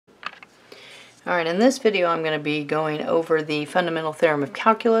Alright, in this video I'm going to be going over the Fundamental Theorem of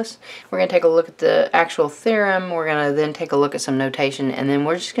Calculus. We're going to take a look at the actual theorem, we're going to then take a look at some notation, and then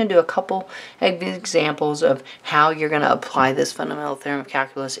we're just going to do a couple of examples of how you're going to apply this Fundamental Theorem of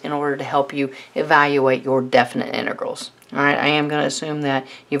Calculus in order to help you evaluate your definite integrals. Alright, I am going to assume that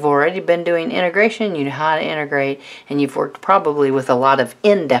you've already been doing integration, you know how to integrate, and you've worked probably with a lot of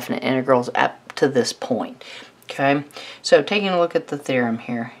indefinite integrals up to this point. Okay, so taking a look at the theorem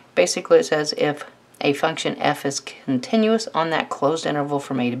here. Basically it says if a function f is continuous on that closed interval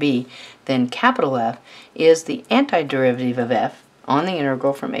from a to b, then capital F is the antiderivative of f on the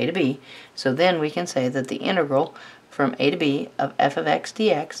integral from a to b. So then we can say that the integral from a to b of f of x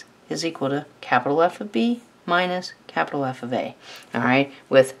dx is equal to capital F of b minus capital F of a. Alright,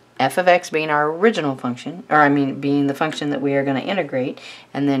 with f of x being our original function, or being the function that we are going to integrate,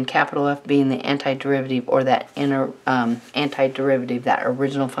 and then capital F being the antiderivative, or that antiderivative, that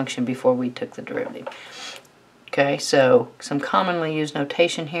original function before we took the derivative. Okay, so some commonly used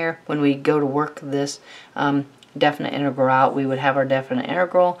notation here. When we go to work this definite integral out, we would have our definite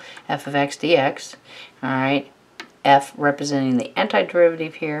integral, f of x dx, alright, f representing the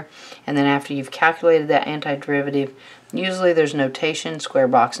antiderivative here, and then after you've calculated that antiderivative, usually there's notation, square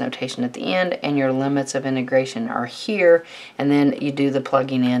box notation at the end, and your limits of integration are here, and then you do the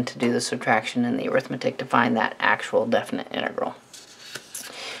plugging in to do the subtraction and the arithmetic to find that actual definite integral.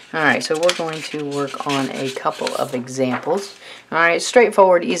 Alright, so we're going to work on a couple of examples. Alright,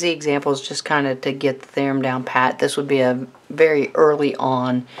 straightforward, easy examples, just kind of to get the theorem down pat. This would be a very early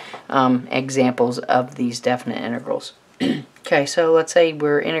on examples of these definite integrals. Okay, so let's say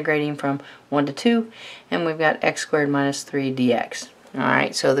we're integrating from 1 to 2, and we've got x squared minus 3 dx.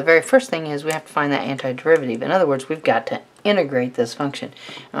 Alright, so the very first thing is we have to find that antiderivative. In other words, we've got to integrate this function.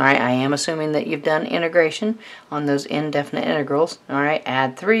 Alright, I am assuming that you've done integration on those indefinite integrals. Alright,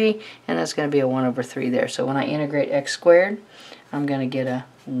 add 3, and that's going to be a 1 over 3 there. So when I integrate x squared, I'm going to get a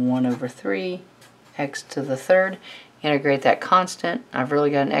 1 over 3 x to the third. Integrate that constant. I've really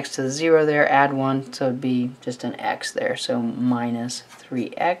got an x to the 0 there. Add 1, so it would be just an x there. So minus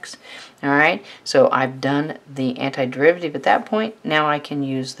 3x. Alright, so I've done the antiderivative at that point. Now I can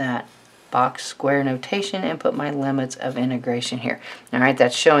use that box square notation and put my limits of integration here. Alright,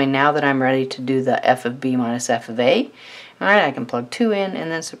 that's showing now that I'm ready to do the f of b minus f of a. Alright, I can plug 2 in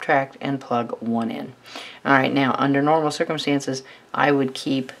and then subtract and plug 1 in. Alright, now under normal circumstances, I would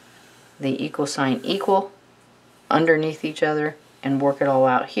keep the equal sign equal underneath each other and work it all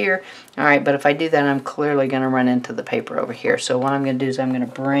out here. Alright, but if I do that, I'm clearly going to run into the paper over here. So what I'm going to do is I'm going to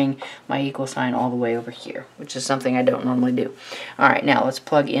bring my equal sign all the way over here, which is something I don't normally do. Alright, now let's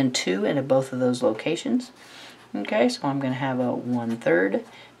plug in 2 into both of those locations. Okay, so I'm going to have a 1/3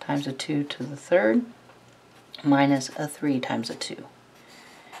 times a 2 to the third minus a 3 times a 2.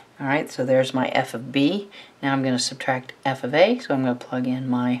 Alright, so there's my f of b. Now I'm going to subtract f of a, so I'm going to plug in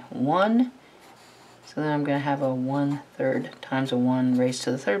my 1. So then I'm going to have a 1/3 times a 1 raised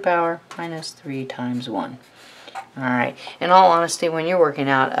to the third power minus 3 times 1. Alright, in all honesty, when you're working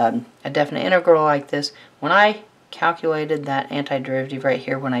out a definite integral like this, when I calculated that antiderivative right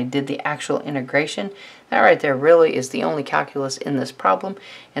here, when I did the actual integration, that right there really is the only calculus in this problem.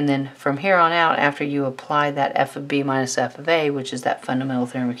 And then from here on out, after you apply that f of b minus f of a, which is that fundamental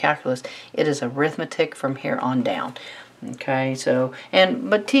theorem of calculus, it is arithmetic from here on down. Okay, so,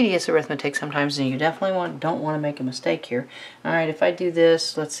 but tedious arithmetic sometimes, and you definitely don't want to make a mistake here. Alright, if I do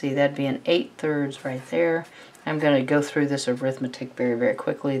this, let's see, that'd be an 8/3 right there. I'm going to go through this arithmetic very, very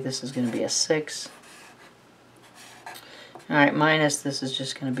quickly. This is going to be a 6. Alright, minus, this is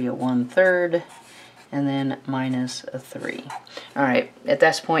just going to be a 1/3, and then minus a 3. Alright, at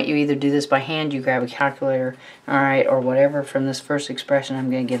this point you either do this by hand, you grab a calculator, alright, or whatever. From this first expression I'm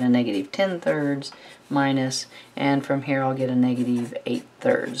going to get a negative 10/3 minus, and from here I'll get a negative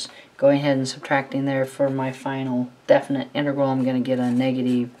 8/3. Going ahead and subtracting there for my final definite integral, I'm going to get a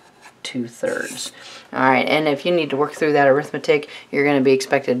negative 2/3. Alright, and if you need to work through that arithmetic, you're going to be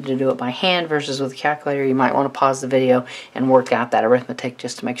expected to do it by hand versus with a calculator. You might want to pause the video and work out that arithmetic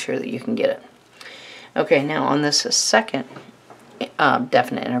just to make sure that you can get it. Okay, now on this second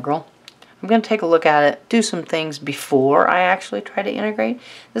definite integral, I'm going to take a look at it, do some things before I actually try to integrate.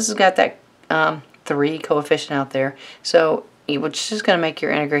 This has got that 3 coefficient out there, so which is going to make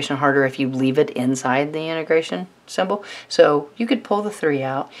your integration harder if you leave it inside the integration symbol. So you could pull the 3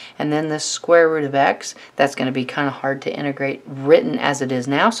 out, and then this square root of x, that's going to be kind of hard to integrate written as it is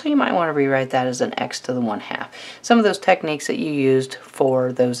now, so you might want to rewrite that as an x to the 1/2. Some of those techniques that you used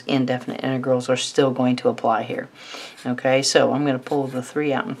for those indefinite integrals are still going to apply here. Okay, so I'm going to pull the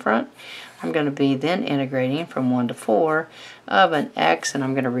 3 out in front. I'm going to be then integrating from 1 to 4 of an x, and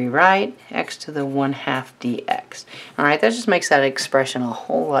I'm going to rewrite x to the 1/2 dx. Alright, that just makes that expression a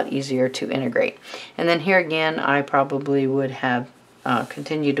whole lot easier to integrate. And then here again, I probably would have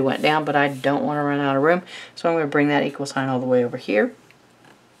continued to went down, but I don't want to run out of room, so I'm going to bring that equal sign all the way over here.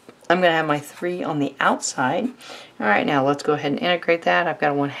 I'm going to have my 3 on the outside. Alright, now let's go ahead and integrate that. I've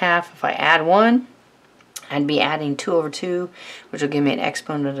got a 1/2. If I add 1, I'd be adding 2 over 2, which will give me an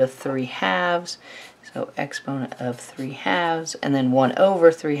exponent of 3/2. So exponent of 3/2, and then 1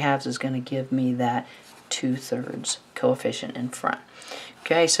 over 3/2 is going to give me that 2/3 coefficient in front.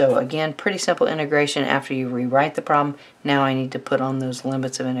 Okay, so again, pretty simple integration after you rewrite the problem. Now I need to put on those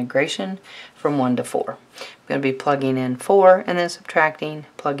limits of integration from 1 to 4. I'm going to be plugging in 4 and then subtracting,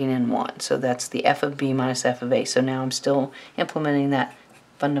 plugging in 1. So that's the f of b minus f of a. So now I'm still implementing that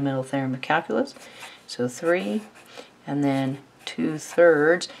fundamental theorem of calculus. So 3 and then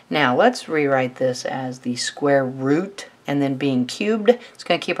 2/3. Now let's rewrite this as the square root and then being cubed. It's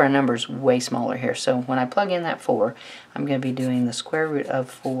going to keep our numbers way smaller here. So when I plug in that 4, I'm going to be doing the square root of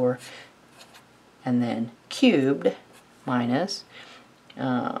 4 and then cubed minus.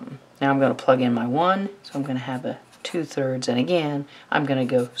 Now I'm going to plug in my 1, so I'm going to have a 2/3, and again I'm going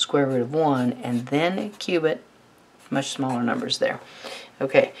to go square root of 1 and then cube it. Much smaller numbers there.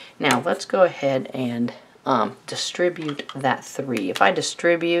 Okay, now let's go ahead and distribute that 3. If I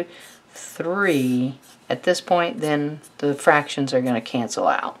distribute 3 at this point, then the fractions are going to cancel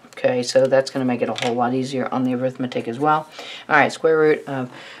out. Okay, so that's going to make it a whole lot easier on the arithmetic as well. Alright, square root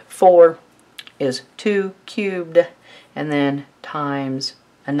of 4 is 2 cubed, and then times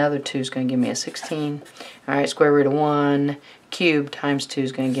another 2 is going to give me a 16. Alright, square root of 1 cubed times 2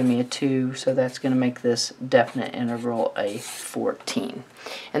 is going to give me a 2, so that's going to make this definite integral a 14.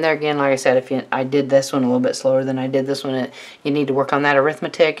 And there again, like I said, I did this one a little bit slower than I did this one. You need to work on that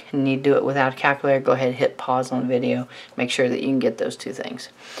arithmetic. You need to do it without a calculator. Go ahead and hit pause on the video. Make sure that you can get those two things.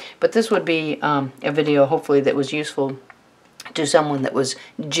 But this would be a video, hopefully, that was useful to someone that was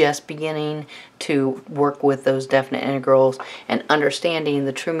just beginning to work with those definite integrals and understanding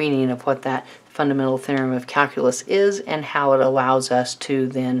the true meaning of what that fundamental theorem of calculus is and how it allows us to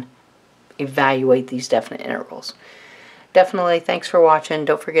then evaluate these definite integrals. Definitely, thanks for watching.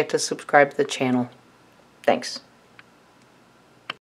 Don't forget to subscribe to the channel. Thanks.